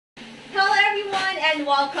and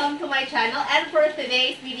welcome to my channel. And for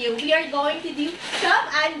today's video, we are going to do some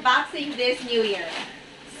unboxing this new year.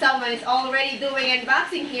 Someone is already doing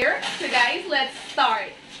unboxing here. So guys, let's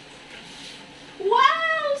start.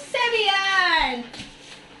 Wow! Sebian!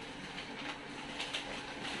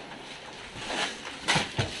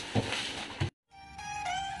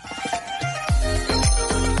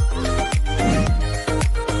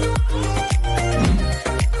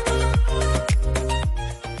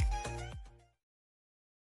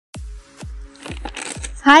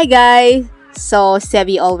 Hi guys! So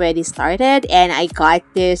Sebby already started and I got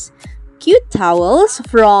this cute towels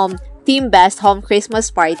from Team Best Home Christmas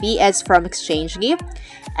Party as from exchange gift.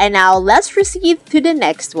 And now let's proceed to the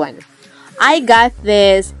next one. I got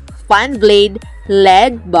this Fan Blade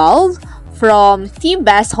LED bulb from Team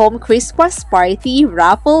Best Home Christmas Party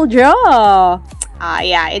raffle draw.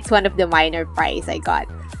 Yeah, it's one of the minor prize I got.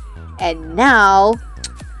 And now,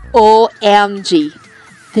 OMG,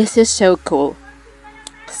 this is so cool.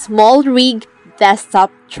 Small rig desktop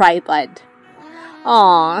tripod.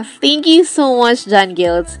 Aw, thank you so much,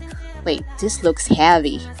 Gilds. Wait, this looks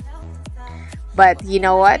heavy. But you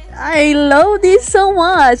know what? I love this so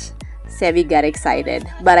much. Sebby got excited,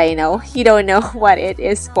 but I know he don't know what it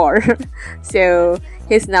is for. So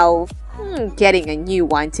he's now getting a new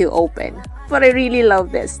one to open. But I really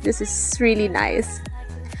love this. This is really nice.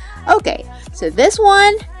 Okay, so this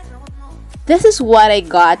is what I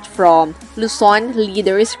got from Luzon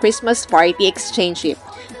Leaders Christmas Party exchange gift.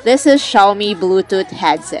 This is Xiaomi Bluetooth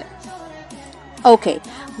headset. Okay,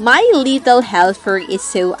 my little helper is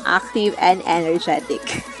so active and energetic.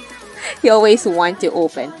 He always wants to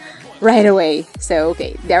open right away. So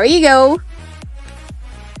okay, there you go.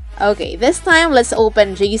 Okay, this time let's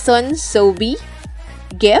open Jason's Sobey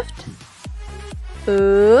gift.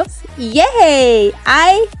 Oops. Yay!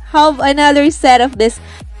 I have another set of this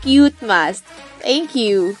cute mask. Thank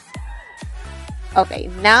you. Okay,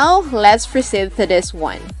 now let's proceed to this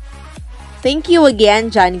one. Thank you again,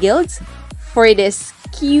 Gilds, for this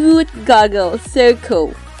cute goggle. So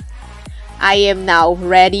cool. I am now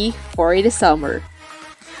ready for the summer.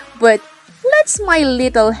 But let's my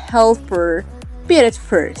little helper beat it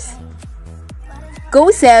first. Go,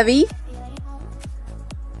 Sebby.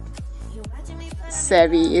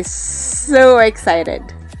 Sebby is so excited.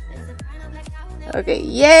 Okay,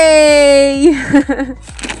 yay!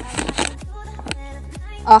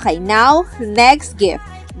 Okay, now, next gift.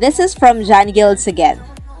 This is from Gilds again.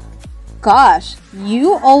 Gosh,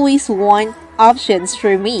 you always want options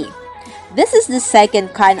for me. This is the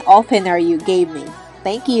second can opener you gave me.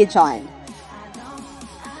 Thank you, John.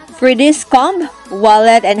 For this comb,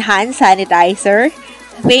 wallet, and hand sanitizer,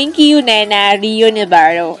 thank you, Nena Rio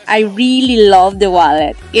Navarro. I really love the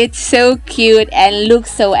wallet. It's so cute and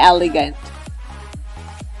looks so elegant.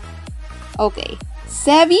 Okay,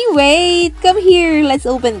 Sebby, wait, come here, let's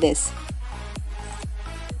open this.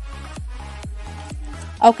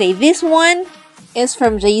 Okay, this one is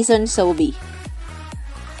from Jason Sobey.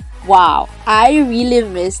 Wow, I really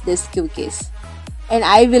miss these cookies. And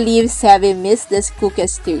I believe Sebby missed these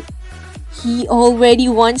cookies too. He already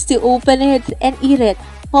wants to open it and eat it.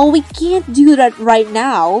 But we can't do that right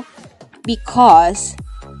now because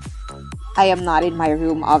I am not in my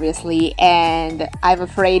room, obviously, and I'm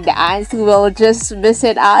afraid the ants will just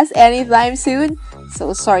visit us anytime soon.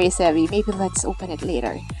 So sorry, Sebby. Maybe let's open it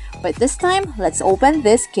later. But this time, let's open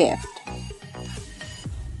this gift.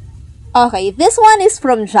 Okay, this one is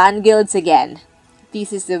from Gilds again.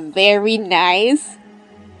 This is a very nice.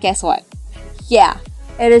 Guess what? Yeah,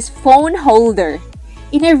 it is phone holder.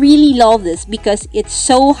 And I really love this because it's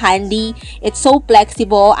so handy, it's so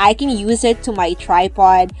flexible. I can use it to my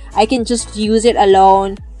tripod. I can just use it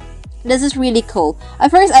alone. This is really cool.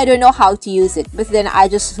 At first, I don't know how to use it, but then I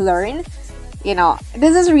just learned. You know,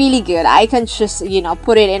 this is really good. I can just,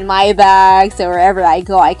 put it in my bag, so wherever I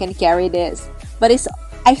go, I can carry this. But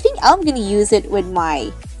I think I'm gonna use it with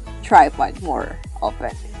my tripod more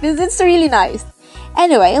often. Because it's really nice.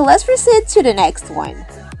 Anyway, let's proceed to the next one.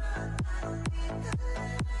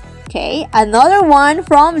 Okay, another one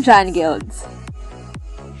from Gilds.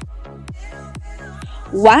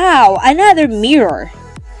 Wow, another mirror.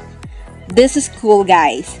 This is cool,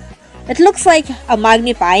 guys. It looks like a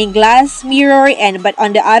magnifying glass mirror, but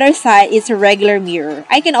on the other side, it's a regular mirror.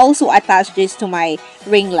 I can also attach this to my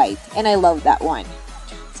ring light, and I love that one.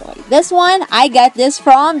 So this one, I got this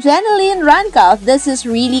from Jennelyn Rancap. This is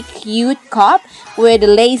really cute cup with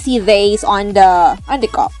lacy vase on the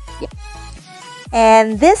cup.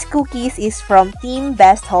 And this cookies is from Team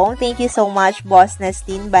Best Home. Thank you so much, Boss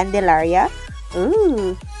Nestin Bandelaria.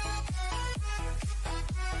 Ooh.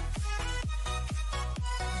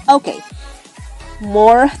 Okay.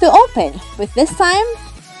 more to open. But this time,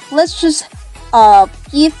 let's just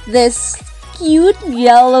keep this cute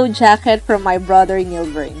yellow jacket from my brother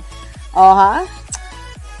Neilbern.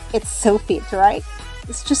 It's so fit, right?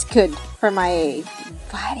 It's just good for my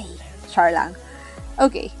body. Char lang.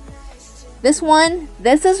 Okay. This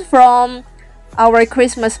is from our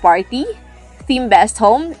Christmas party, Team Best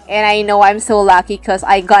Home, and I know I'm so lucky because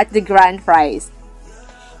I got the grand prize.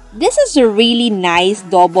 This is a really nice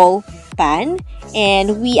double pan,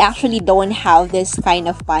 and we actually don't have this kind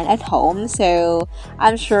of pan at home, so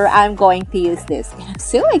I'm sure I'm going to use this. And I'm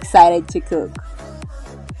so excited to cook.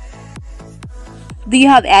 Do you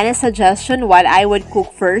have any suggestion what I would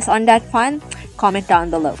cook first on that pan? Comment down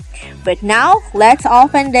below. But now, let's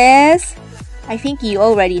open this. I think you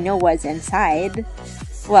already know what's inside.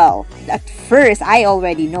 Well, at first, I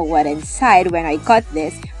already know what's inside when I got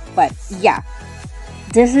this. But yeah,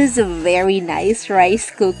 this is a very nice rice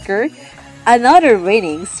cooker. Another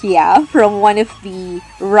winnings, yeah, from one of the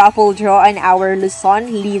raffle draw on our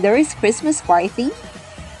Luzon Leaders Christmas party.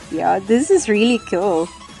 Yeah, this is really cool.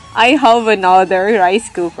 I have another rice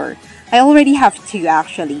cooker. I already have two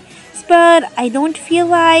actually. But I don't feel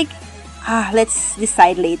like... let's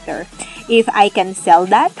decide later if I can sell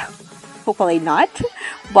that. Hopefully not.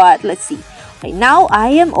 But let's see. Right now, I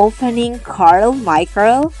am opening Karl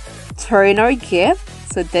Turnor gift.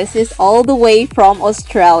 So this is all the way from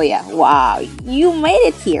Australia. Wow, you made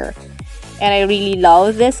it here. And I really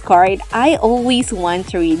love this card. I always want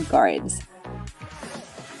to read cards.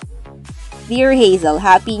 Dear Hazel,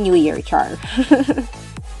 Happy New Year, Char.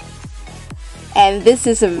 And this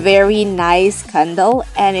is a very nice candle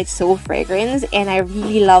and it's so fragrant and I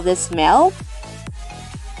really love the smell.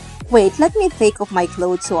 Wait, let me take off my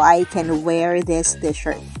clothes so I can wear this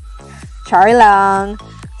t-shirt. Char lang.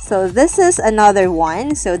 So this is another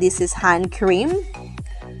one. So this is hand cream.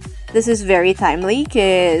 This is very timely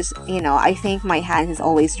because, I think my hand is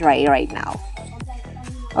always dry right now.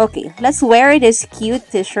 Okay, let's wear this cute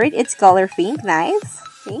t-shirt. It's color pink. Nice.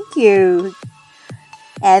 Thank you.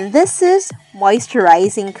 And this is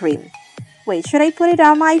moisturizing cream. Wait, should I put it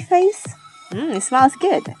on my face? It smells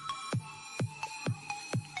good.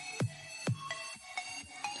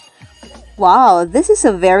 Wow, this is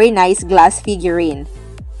a very nice glass figurine.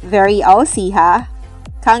 Very Aussie, huh?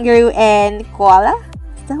 Kangaroo and koala?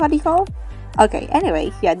 Is that what you call? Okay,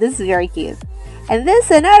 anyway, yeah, this is very cute. And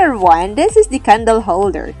this another one. This is the candle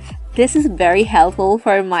holder. This is very helpful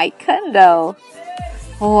for my candle.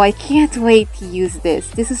 Oh, I can't wait to use this.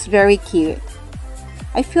 This is very cute.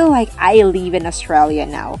 I feel like I live in Australia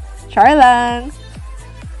now. Char lang!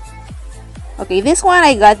 Okay, this one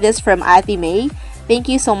I got this from Ate May. Thank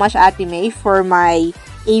you so much, Ate May, for my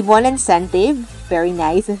A1 incentive. Very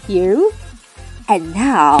nice of you. And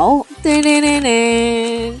now,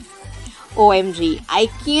 OMG, I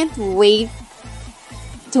can't wait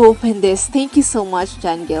to open this. Thank you so much,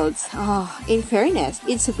 Gilds. In fairness,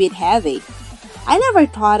 it's a bit heavy. I never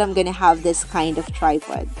thought I'm gonna have this kind of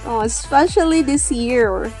tripod. Especially this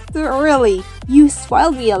year. Too early. You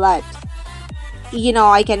spoiled me a lot.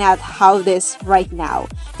 I cannot have this right now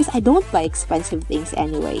because I don't buy expensive things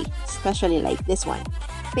anyway, especially like this one.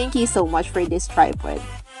 Thank you so much for this tripod.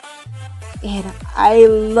 And I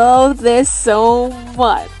love this so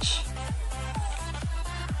much.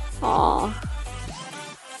 Aww.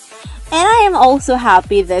 And I am also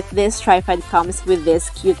happy that this tripod comes with this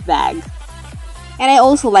cute bag. And I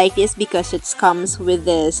also like this because it comes with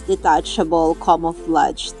this detachable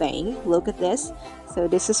camouflage thing. Look at this. So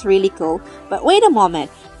this is really cool. But wait a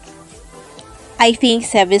moment. I think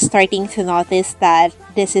Sev is starting to notice that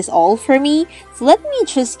this is all for me. So let me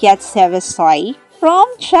just get Sev's toy from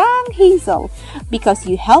Chang Hazel. Because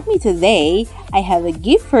you helped me today, I have a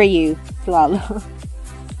gift for you. Lol.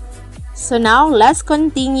 So now let's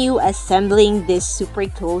continue assembling this super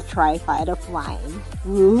cool tripod of mine.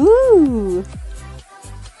 Woo!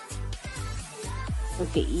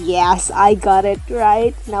 Okay, yes, I got it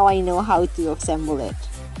right. Now I know how to assemble it.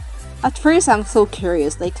 At first, I'm so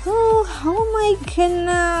curious, like, how am I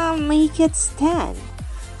gonna make it stand?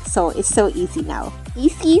 So it's so easy now.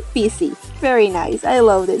 Easy peasy. Very nice. I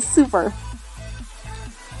love this. Super.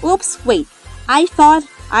 Oops, wait. I thought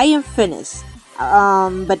I am finished.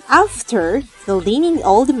 But after cleaning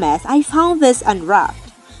all the mess, I found this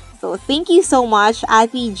unwrapped. So thank you so much,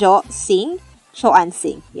 Ate Joan Singh,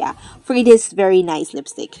 yeah, for this very nice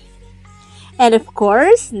lipstick. And of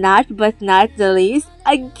course, not the least,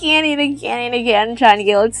 again and again, John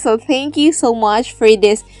Gilds. So thank you so much for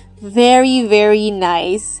this very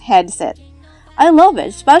nice headset. I love it,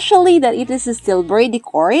 especially that it is still braided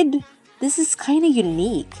cord. This is kind of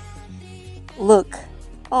unique. Look,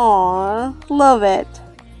 Aw, love it.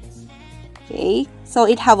 Okay, so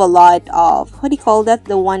it have a lot of, what do you call that?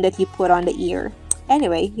 The one that you put on the ear.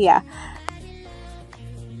 Anyway, yeah.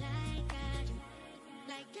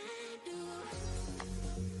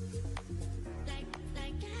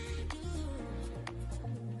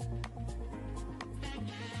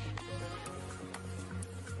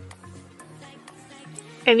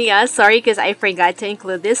 And yeah, sorry because I forgot to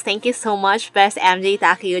include this. Thank you so much, Best MJ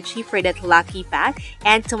Takeuchi, for that lucky pack.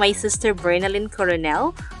 And to my sister Bernalyn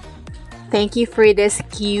Coronel, thank you for this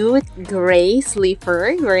cute gray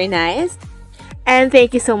sleeper. Very nice. And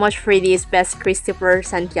thank you so much for this Best Christopher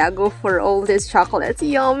Santiago for all these chocolates.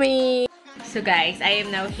 Yummy! So guys, I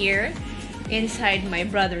am now here inside my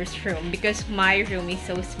brother's room because my room is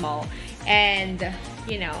so small. And,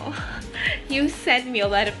 you know, you sent me a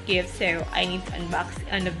lot of gifts, so I need to unbox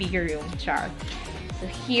on a bigger room, char. So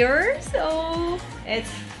here, so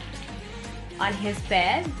it's on his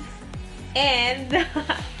bed and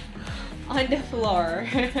on the floor.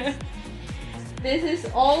 This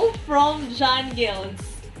is all from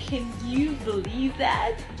Gilds. Can you believe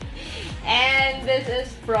that? And this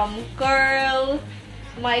is from Karl,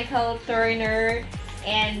 Michael Turnor,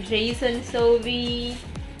 and Jason Sobey,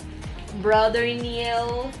 Brother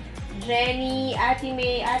Neil, Jenny, Ate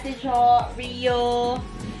May, Ate Jo, Rio,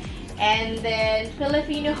 and then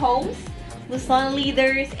Filipino Homes, Luzon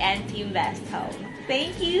Leaders, and Team Best Home.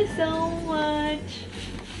 Thank you so much!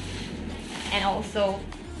 And also,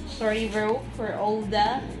 sorry bro for all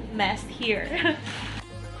the mess here.